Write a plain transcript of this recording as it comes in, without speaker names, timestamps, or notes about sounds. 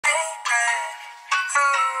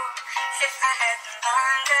If I hadn't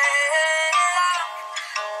learned it all,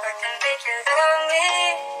 wouldn't make you love me.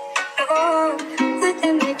 Oh,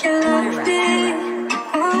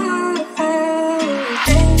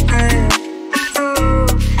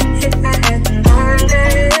 if I hadn't learned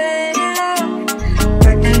it all,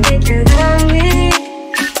 wouldn't make you love me.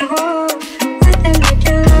 Oh, wouldn't make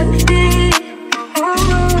you love me.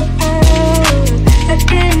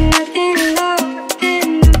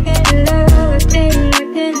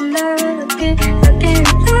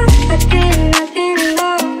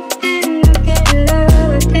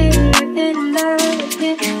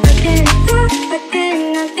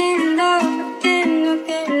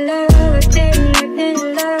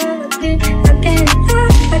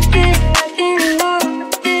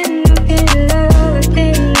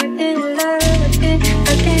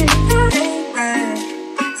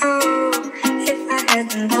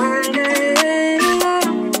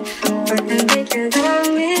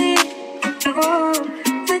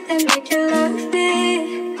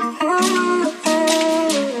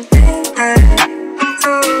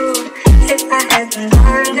 I didn't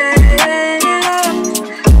love,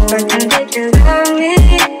 wouldn't make you love me.